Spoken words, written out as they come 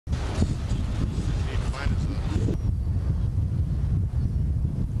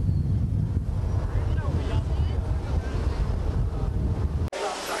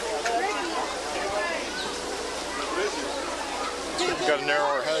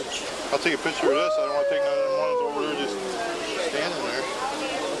our head. I'll take a picture of this. I don't want to take none of them ones over there just standing there.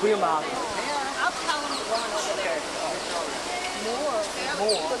 Wheel mouth. I'll tell them to run over there. More.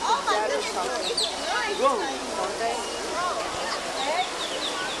 That is something. Whoa.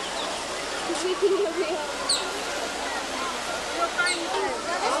 We'll find more.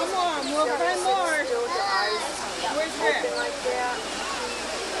 We'll find more. Where's Rick? Like that.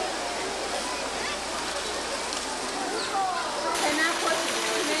 And not push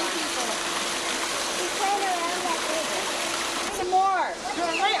many people. Some more.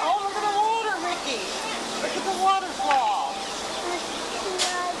 Turn right. Oh, look at the water, Ricky. Look at the waterfall.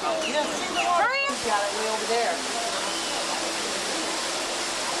 Yes, see the water. Hurry up. Got it way over there.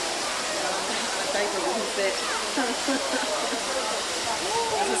 My diaper wouldn't fit. I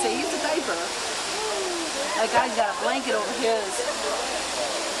was gonna say, use the diaper. That guy's got a blanket over his.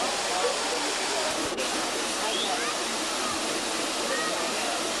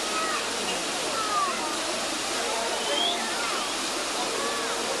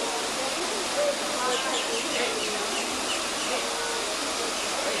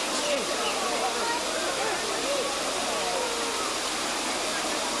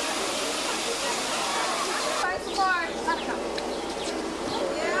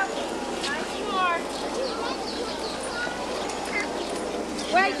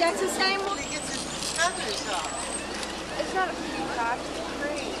 Wait, that's the same one? He gets his feathers off. It's not a peacock, it's a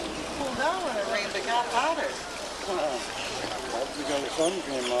crane. Cooled down when it rained, it got hotter. That's because the sun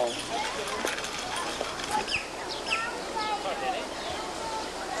came out.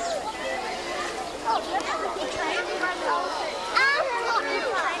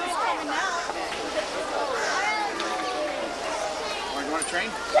 You want a train?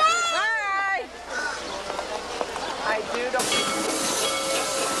 Bye! I do the...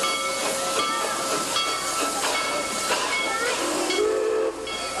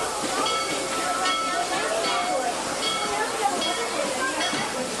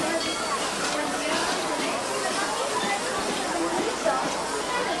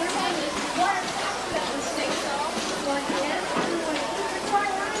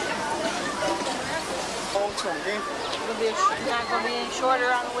 It's not going to be any shorter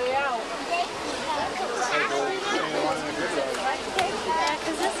on the way out. Yeah,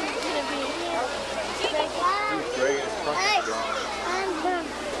 because this is going to be...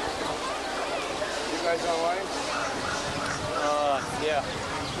 You guys online? Yeah.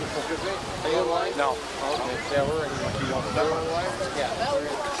 Are you online? No. Okay. Yeah, we're in. You want to online? Yeah.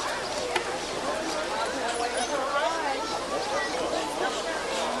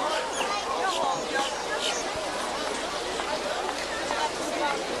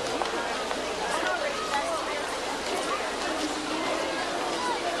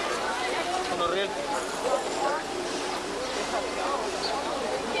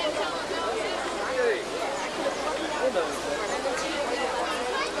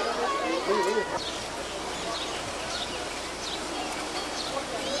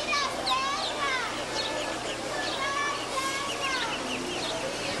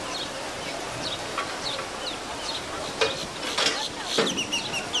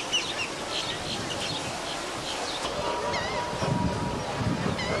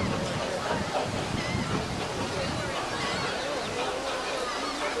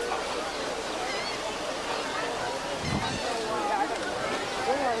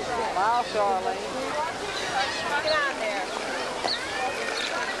 Wow, Charlene. Get on there.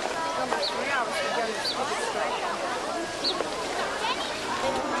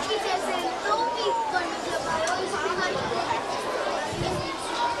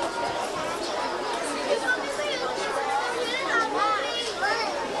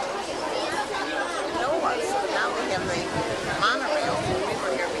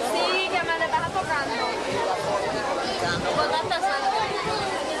 Sí, que me le vas tocando. Con la taza.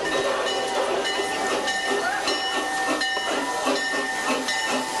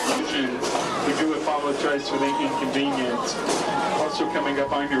 We do apologize for the inconvenience. Also coming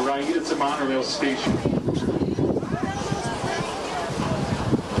up on your right is a monorail station.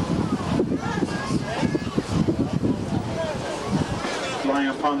 Rely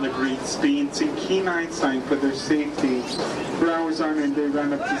upon the great speeds and keen eyesight for their safety. For hours on end, they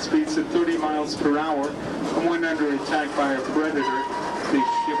run up to speeds of 30 miles per hour, and when under attack by a predator, they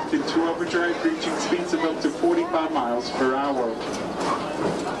shift into overdrive, reaching speeds of up to 45 miles per hour.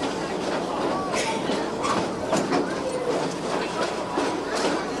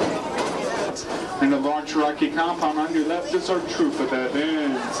 And the large rocky compound on your left is our troop of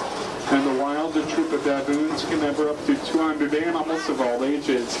Evans. And the wild wild, a troop of baboons can number up to 200 animals of all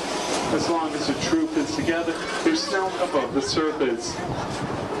ages. As long as the troop is together, their snout above the surface.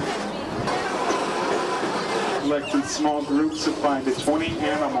 Collected small groups of 5 to 20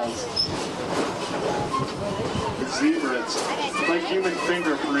 animals. Zebras. Like human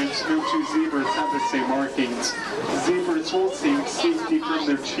fingerprints, no two zebras have the same markings. Zebras will seek safety from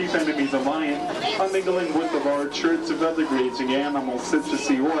their chief enemy, the lion, by mingling with the large herds of other grazing animals such as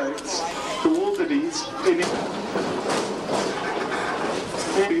the oryx, the wildebeest,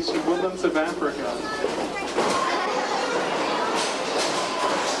 and eastern woodlands of Africa.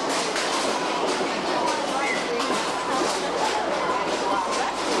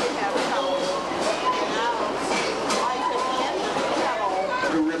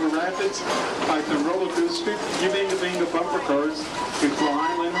 Like the roller coaster, Uvanga bumper cars, Eagle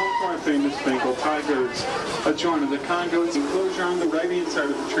Island, home to our famous Bengal tigers. Adjoining the Congos, enclosure on the right-hand side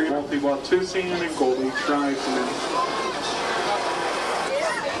of the train, multi-Watusi and Goldie tribesmen.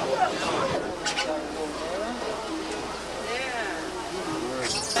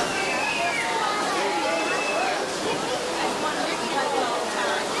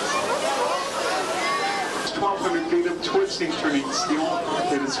 1,200 feet of twisting turning steel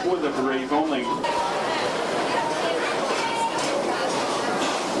that is for the brave only.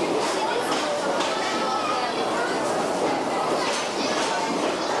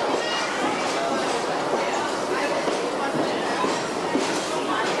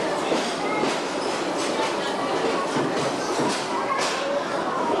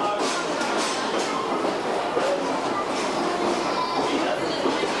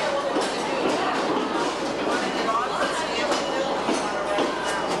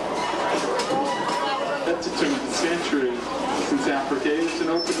 Since Africa is an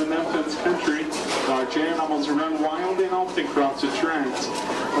open and unfenced country, large animals run wild and often cross the tracks.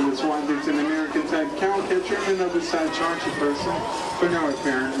 On this one, there's an American-type cow catcher and another side charger person for no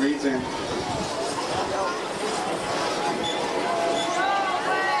apparent reason.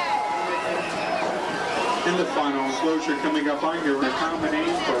 In the final enclosure coming up on your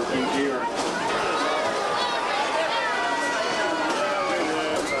accommodating parking here.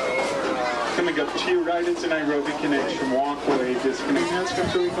 Coming up to your right, it's a Nairobi connection walkway. Disconnect has come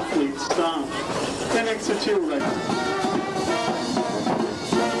to a complete stop. Then exit to your right.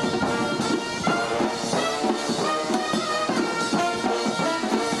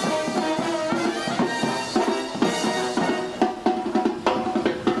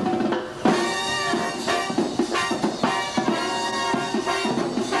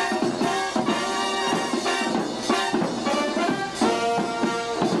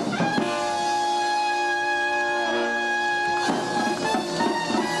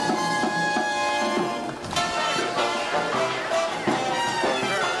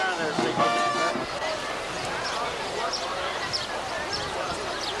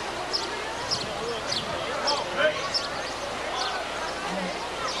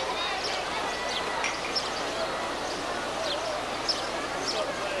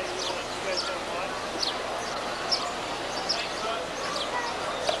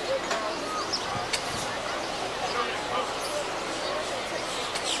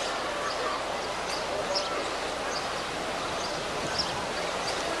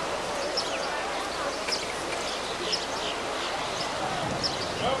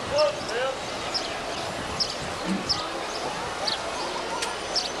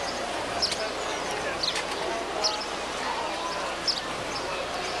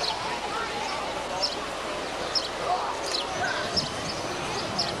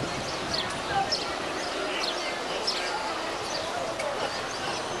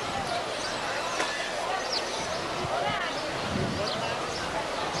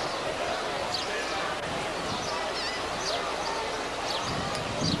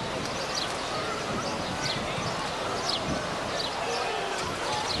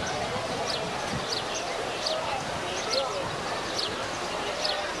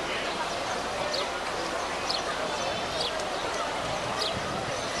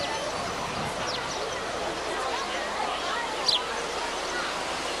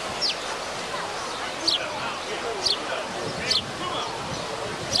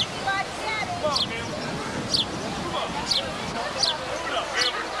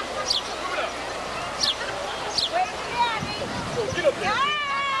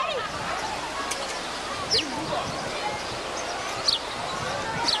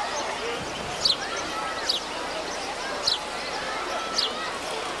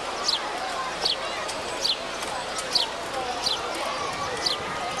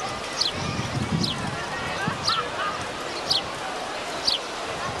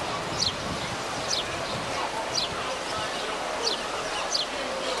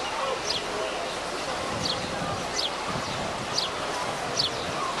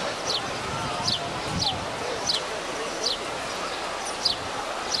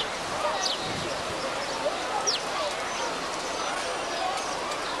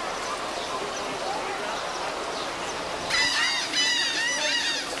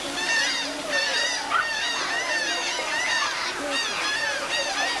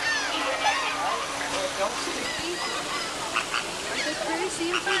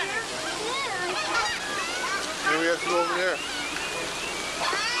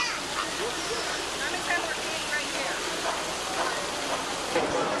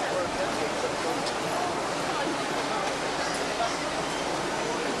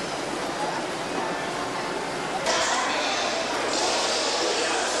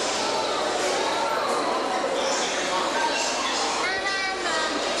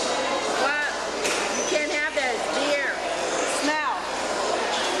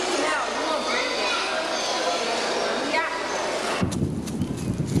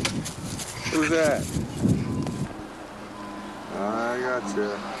 Who's that? I got you.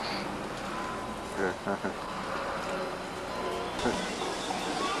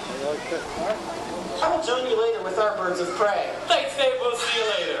 I will join you later with our birds of prey. Thanks, Dave. We'll see you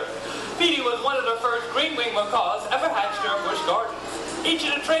later. Petey was one of the first green-winged macaws ever hatched here at Busch Gardens. Each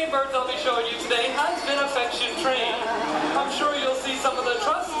of the trained birds I'll be showing you today has been affection trained. I'm sure you'll see some of the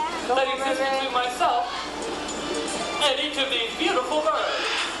trust that exists between myself and each of these beautiful birds.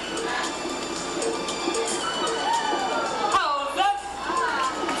 How's that?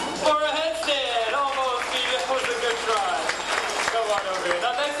 For a headstand. Almost, Petey. That was a good try. Come on over here.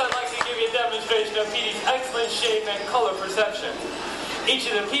 Now next I'd like to give you a demonstration of Petey's excellent shape and color perception. Each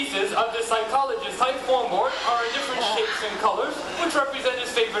of the pieces of the psychologist-type form board are in different shapes and colors, which represent his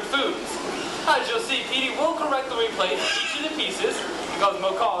favorite foods. As you'll see, Petey will correctly replace each of the pieces because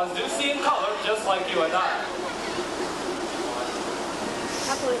macaws do see in color just like you and I.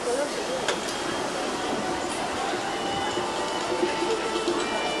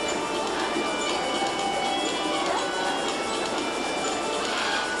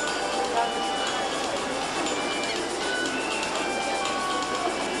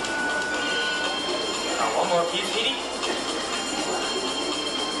 One more piece, Petey.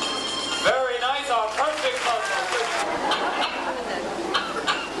 Very nice, a perfect puzzle.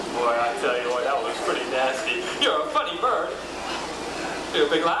 Boy, I tell you what, that was pretty nasty. You're a funny bird. Do a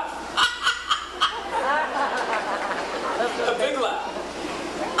big laugh. A big laugh.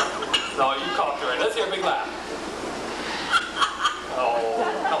 No, you coughed her in. Let's hear a big laugh. Oh,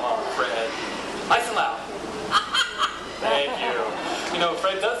 come on, Fred. Nice and loud. Thank you. You know,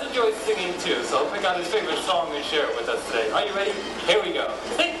 Fred does enjoy singing too, so I'll pick out his favorite song and share it with us today. Are you ready? Here we go.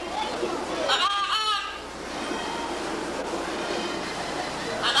 Sing!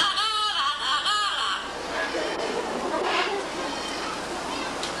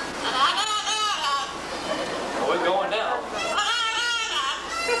 Oh, we're going now.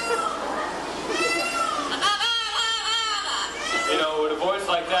 You know, with a voice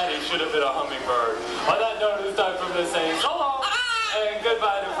like that, he should have been a hummingbird. On that note, it's time for him to say so long. And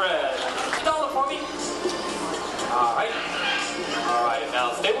goodbye to Fred. $1 for me. All right. All right.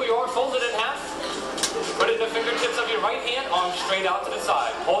 Now stay where you are. Fold it in half. Put it in the fingertips of your right hand. Arm straight out to the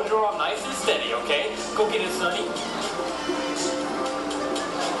side. Hold your arm nice and steady. Okay. Go get it, Sonny.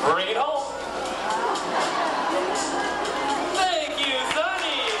 Bring it home. Thank you,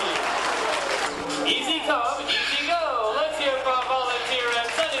 Sonny. Easy come, easy go. Let's hear from volunteer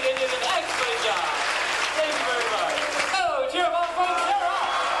and Sonny. They did an excellent job. Thank you very much. Oh, cheer them up, folks. Cheer up.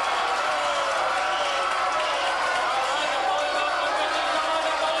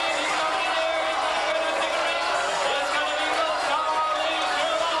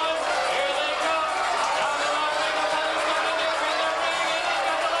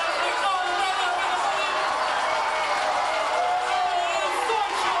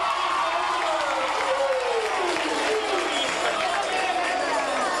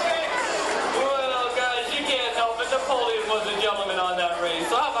 Napoleon was a gentleman on that race,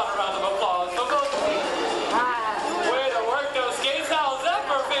 so how about a round of applause for both of you? Way to work those skates. How's that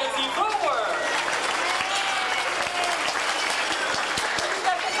for fancy footwork?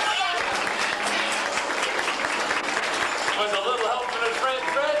 With a little help from the Fred,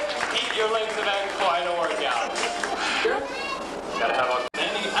 Pete, your legs have had quite a workout. Gotta have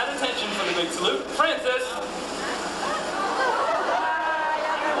outstanding and attention for the big salute. Francis.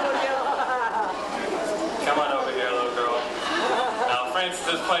 Come on over here, little girl. Now, Francis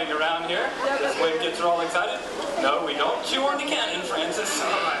is playing around here. This wave gets her all excited. No, we don't chew on the cannon, Francis. All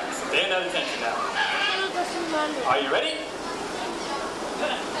right, stand at attention now. Are you ready?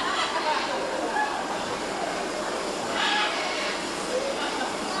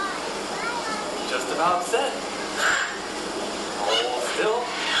 Just about set. Hold still.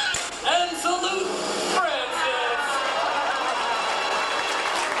 And salute, Francis.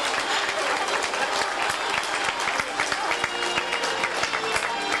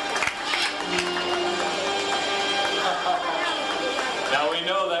 Now we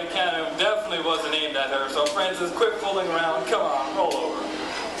know that cannon definitely wasn't aimed at her, so Francis, quit fooling around. Come on, roll over.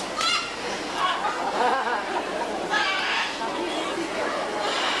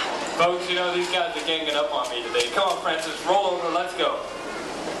 Folks, you know, these guys are ganging up on me today. Come on, Francis, roll over, let's go.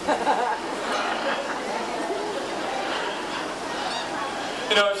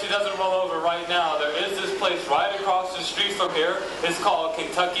 You know, if she doesn't roll over right now, there is this place right across the street from here. It's called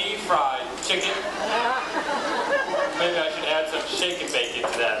Kentucky Fried Chicken. Maybe I should add some shake and bake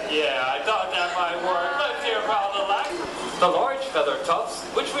into that. Yeah, I thought that might work. Let's hear about the large feather tufts,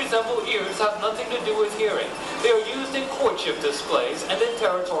 which resemble ears, have nothing to do with hearing. They are used in courtship displays and in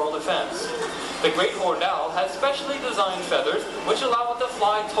territorial defense. The great horned owl has specially designed feathers which allow it to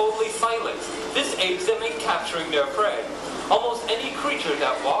fly totally silent. This aids them in capturing their prey. Almost any creature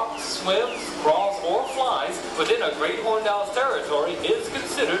that walks, swims, crawls, or flies within a great horned owl's territory is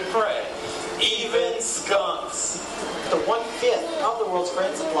considered prey. Even skunks. The 1/5 of the world's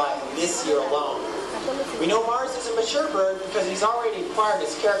grain supply this year alone. We know Mars is a mature bird because he's already acquired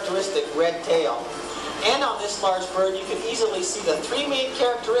his characteristic red tail. And on this large bird, you can easily see the 3 main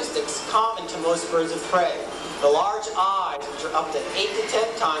characteristics common to most birds of prey. The large eyes, which are up to 8 to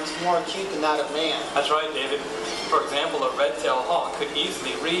 10 times more acute than that of man. That's right, David. For example, a red-tailed hawk could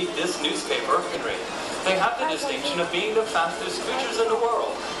easily read this newspaper and read. They have the distinction of being the fastest creatures in the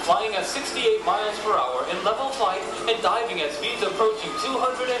world, flying at 68 miles per hour in level flight and diving at speeds approaching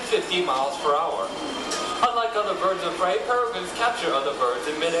 250 miles per hour. Unlike other birds of prey, peregrines capture other birds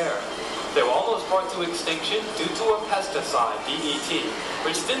in midair. They were almost brought to extinction due to a pesticide, DDT,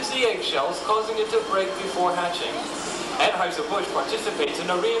 which thins the eggshells, causing it to break before hatching. Busch participates in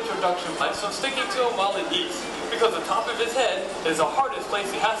a reintroduction plan, so sticking to him while it eats, because the top of his head is the hardest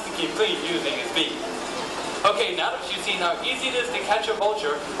place he has to keep clean using his beak. Okay, now that you've seen how easy it is to catch a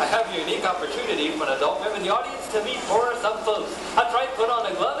vulture, I have a unique opportunity for an adult member of the audience to meet Boris up close. That's right, put on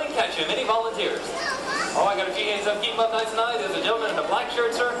a glove and catch him. Any volunteers? Oh, I got a few hands up. Keep them up nice and high. There's a gentleman in a black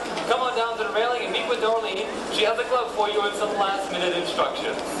shirt, sir. Come on down to the railing and meet with Dorleen. She has a glove for you and some last-minute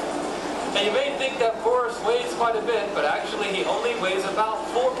instructions. And you may think that Boris weighs quite a bit, but actually he only weighs about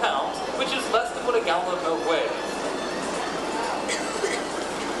 4 pounds, which is less than what a gallon of milk weighs.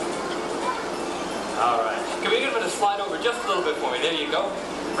 All right. Can we get him to slide over just a little bit for me? There you go.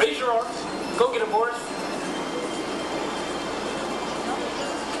 Raise your arms. Go get him, Boris.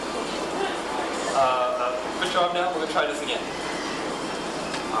 Put your arm down. We're going to try this again.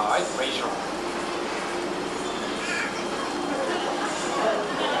 All right. Raise your arm.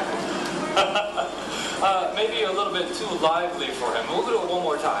 Maybe a little bit too lively for him. We'll do it one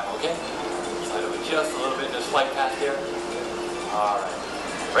more time, okay? Slide over just a little bit in this flight path here. All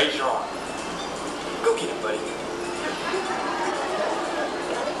right. Raise your arm. Go get him, buddy.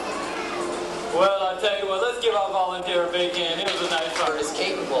 Well, I tell you what, let's give our volunteer a big hand. It was a nice Bird is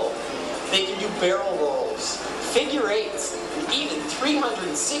capable. They can do barrel rolls, figure eights, and even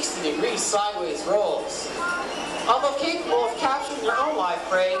 360-degree sideways rolls. Although capable of capturing their own live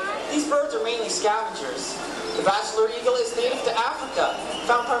prey, these birds are mainly scavengers. The bachelor eagle is native to Africa,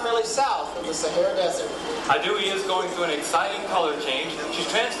 found primarily south of the Sahara Desert. Adui is going through an exciting color change. She's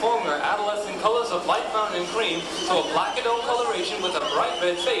transforming her adolescent colors of light brown and cream to a black and gold coloration with a bright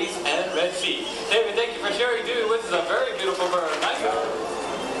red face and red feet. David, thank you for sharing Dewey with us. A very beautiful bird. Nice.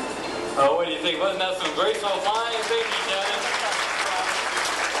 Oh, what do you think? Wasn't that some graceful flying? Thank you, Dennis.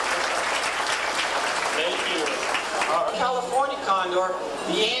 Thank you. The California condor,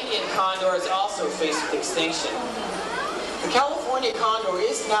 the Andean condor, is also faced with extinction. The California condor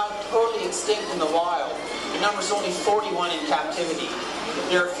is now totally extinct in the wild. The number is only 41 in captivity.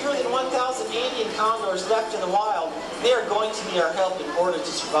 There are fewer than 1,000 Andean condors left in the wild. They are going to need our help in order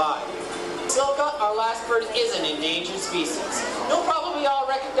to survive. Silka, our last bird, is an endangered species. You'll probably all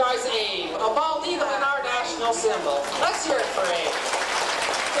recognize Abe, a bald eagle in our national symbol. Let's hear it for Abe.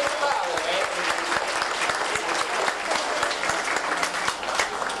 Take a bow there, Abe.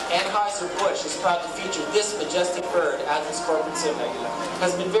 Busch is proud to feature this majestic bird as its corporate symbol.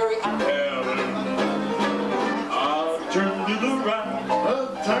 Has been very... I'll turn to the right,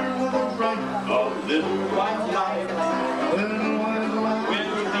 I'll turn to the right, a little white light, a little white light,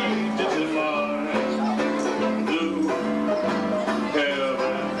 will lead you to my blue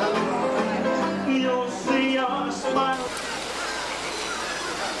heaven. You'll see our smile.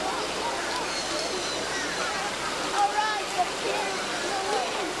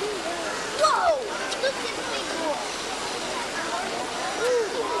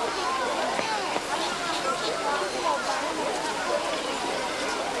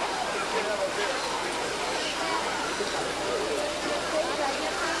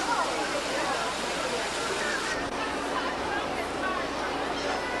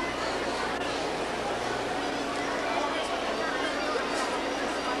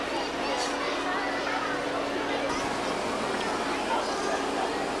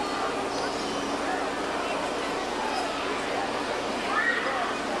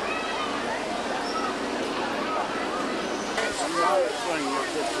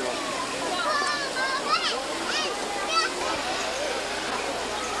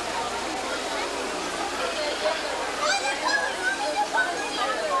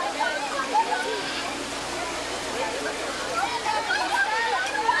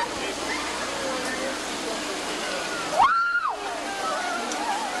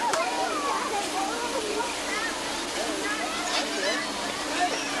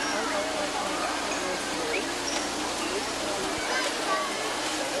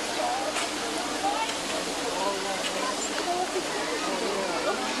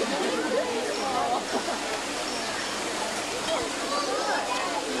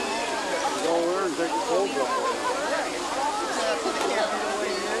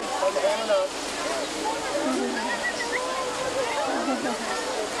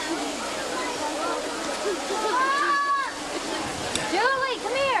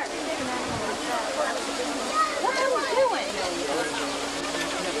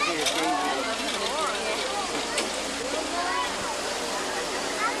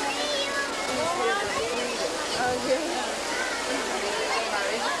 Yeah.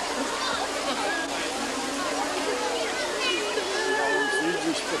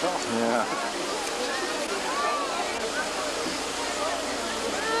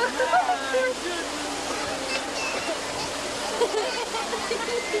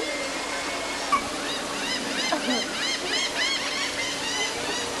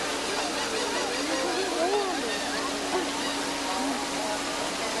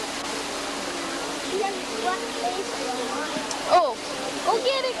 Oh, go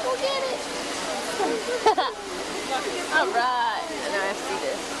get it, go get it. All right. And now I have to do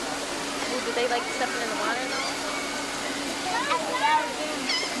this. Ooh, do they like stepping in the water though?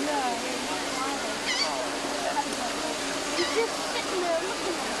 Just sitting there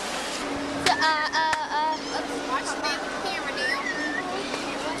looking at it. So, let's watch the camera now.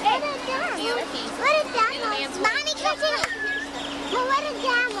 What is that? What is that? Mommy, catch it. Well, what is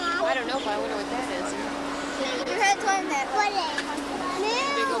that, Mom? I don't know, but I wonder what that is. Your head's on that. What is it?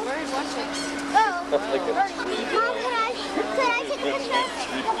 Big old bird, watch it. Oh. Mom, could I take a picture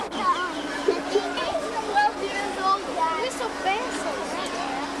of the 12 years old guy? You're so fast.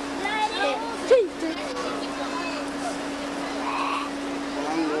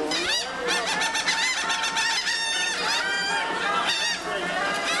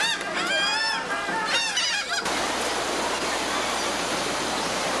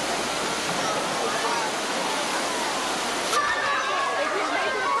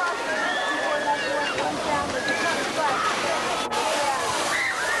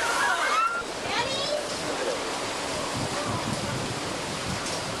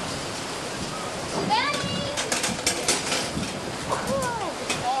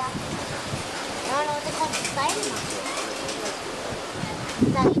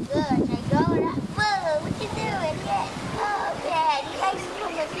 That's good. I go up. Whoa, what you doing? Yeah. Oh, Dad, you guys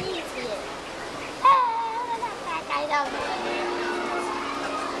come with me here. Oh, not that I don't know.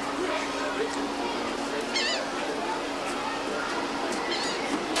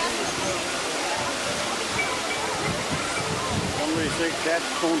 Somebody say cats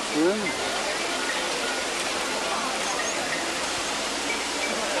don't swim?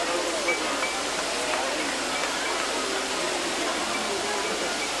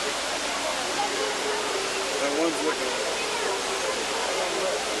 One's looking.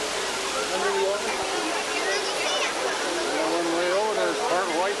 One way over there is part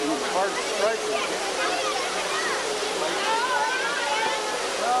white and part striped.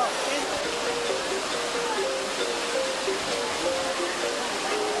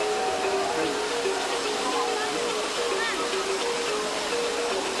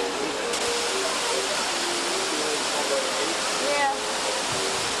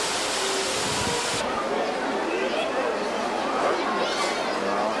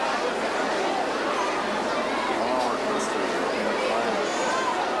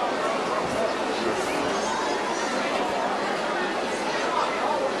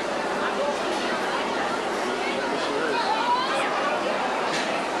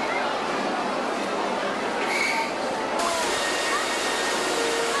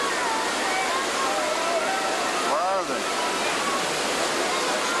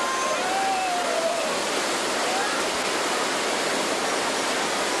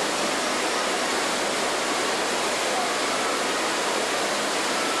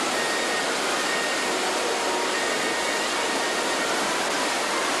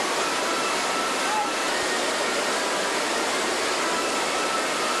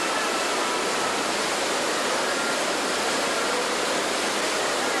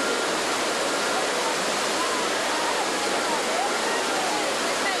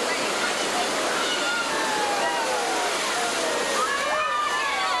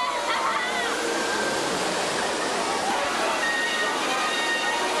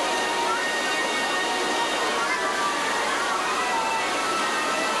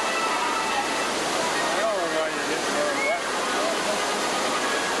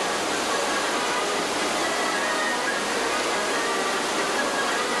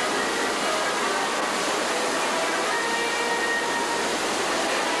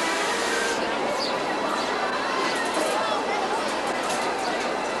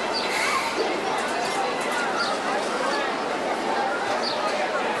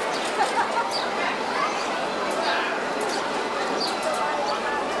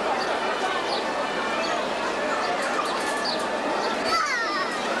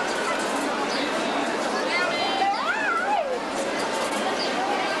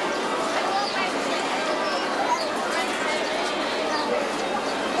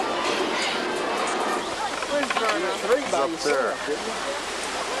 It's up there.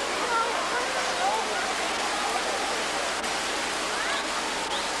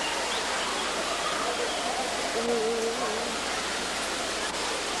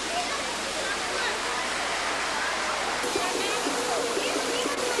 Thank you.